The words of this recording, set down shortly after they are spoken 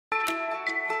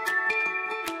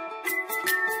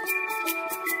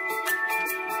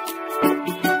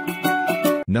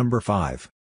Number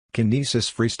 5. Kinesis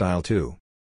Freestyle 2.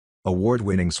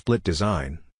 Award-winning split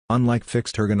design. Unlike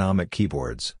fixed ergonomic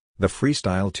keyboards, the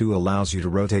Freestyle 2 allows you to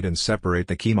rotate and separate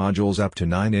the key modules up to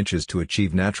 9 inches to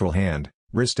achieve natural hand,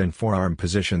 wrist and forearm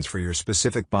positions for your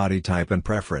specific body type and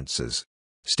preferences.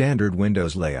 Standard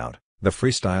Windows layout. The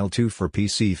Freestyle 2 for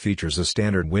PC features a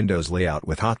standard Windows layout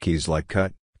with hotkeys like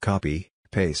cut, copy,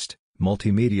 paste,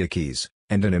 multimedia keys,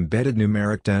 and an embedded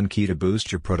numeric down key to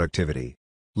boost your productivity.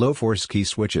 Low-force key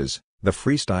switches. The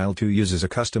Freestyle 2 uses a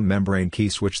custom membrane key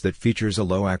switch that features a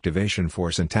low activation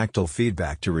force and tactile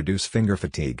feedback to reduce finger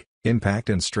fatigue, impact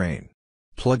and strain.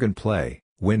 Plug and play,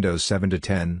 Windows 7 to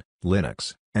 10,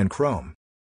 Linux, and Chrome.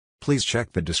 Please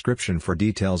check the description for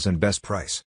details and best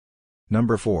price.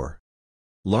 Number 4.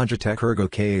 Logitech Ergo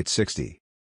K860.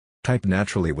 Type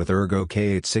naturally with Ergo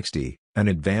K860, an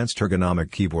advanced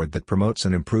ergonomic keyboard that promotes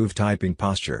an improved typing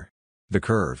posture. The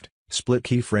curved, split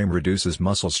keyframe reduces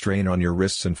muscle strain on your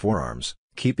wrists and forearms,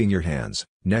 keeping your hands,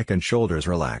 neck and shoulders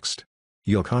relaxed.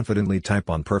 You'll confidently type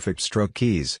on perfect stroke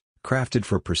keys, crafted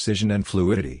for precision and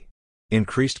fluidity.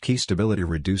 Increased key stability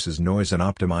reduces noise and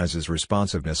optimizes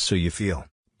responsiveness so you feel,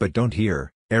 but don't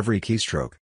hear, every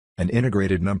keystroke. An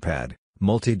integrated numpad,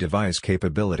 multi-device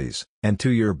capabilities, and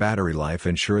 2-year battery life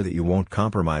ensure that you won't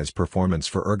compromise performance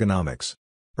for ergonomics.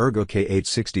 Ergo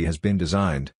K860 has been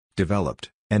designed,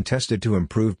 developed, and tested to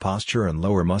improve posture and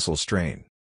lower muscle strain.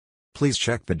 Please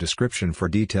check the description for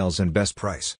details and best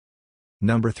price.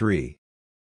 Number 3.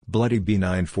 Bloody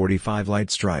B945 Light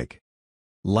Strike.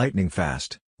 Lightning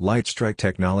fast, Light Strike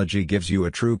technology gives you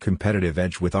a true competitive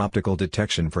edge with optical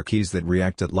detection for keys that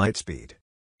react at light speed.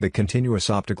 The continuous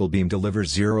optical beam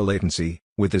delivers zero latency,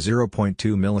 with a 0.2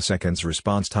 milliseconds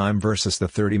response time versus the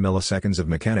 30 milliseconds of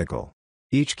mechanical.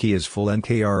 Each key is full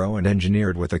NKRO and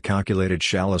engineered with a calculated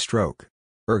shallow stroke.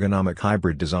 Ergonomic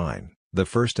hybrid design, the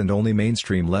first and only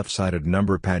mainstream left-sided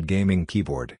number pad gaming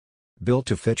keyboard. Built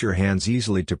to fit your hands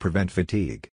easily to prevent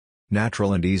fatigue.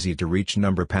 Natural and easy to reach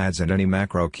number pads and any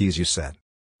macro keys you set.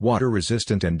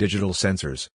 Water-resistant and digital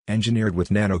sensors, engineered with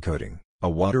nanocoating, a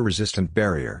water-resistant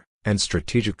barrier, and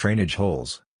strategic drainage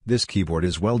holes. This keyboard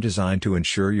is well designed to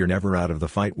ensure you're never out of the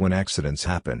fight when accidents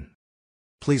happen.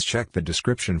 Please check the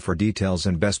description for details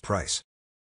and best price.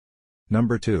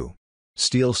 Number 2.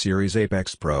 SteelSeries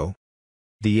Apex Pro.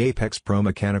 The Apex Pro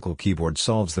mechanical keyboard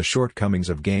solves the shortcomings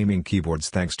of gaming keyboards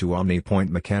thanks to OmniPoint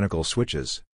mechanical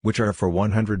switches, which are for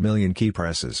 100 million key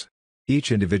presses.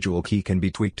 Each individual key can be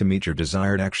tweaked to meet your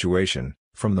desired actuation,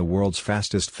 from the world's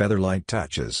fastest feather-light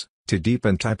touches, to deep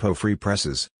and typo-free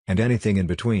presses, and anything in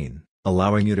between,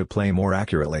 allowing you to play more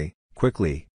accurately,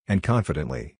 quickly, and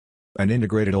confidently. An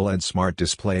integrated OLED smart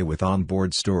display with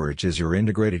onboard storage is your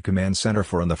integrated command center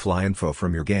for on-the-fly info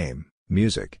from your game,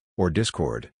 music, or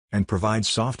Discord, and provides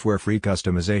software-free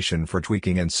customization for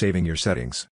tweaking and saving your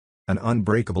settings. An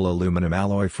unbreakable aluminum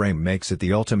alloy frame makes it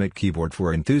the ultimate keyboard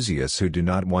for enthusiasts who do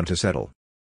not want to settle.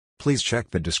 Please check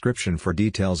the description for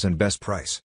details and best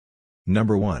price.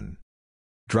 Number 1.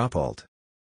 Drop Alt.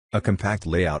 A compact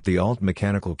layout. The Alt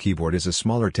mechanical keyboard is a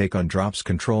smaller take on Drop's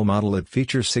control model. It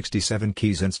features 67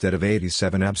 keys instead of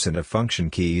 87. Absent of function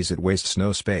keys, it wastes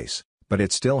no space, but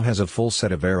it still has a full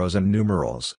set of arrows and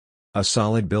numerals. A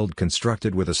solid build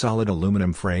constructed with a solid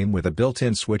aluminum frame with a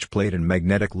built-in switch plate and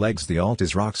magnetic legs. The Alt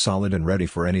is rock solid and ready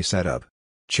for any setup.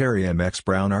 Cherry MX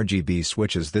Brown RGB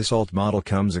switches. This Alt model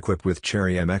comes equipped with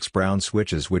Cherry MX Brown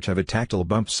switches which have a tactile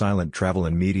bump, silent travel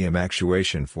and medium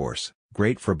actuation force,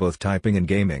 great for both typing and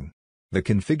gaming. The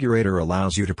configurator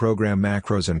allows you to program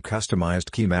macros and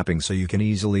customized key mapping so you can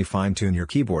easily fine-tune your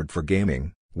keyboard for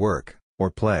gaming, work, or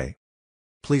play.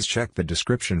 Please check the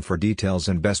description for details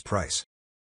and best price.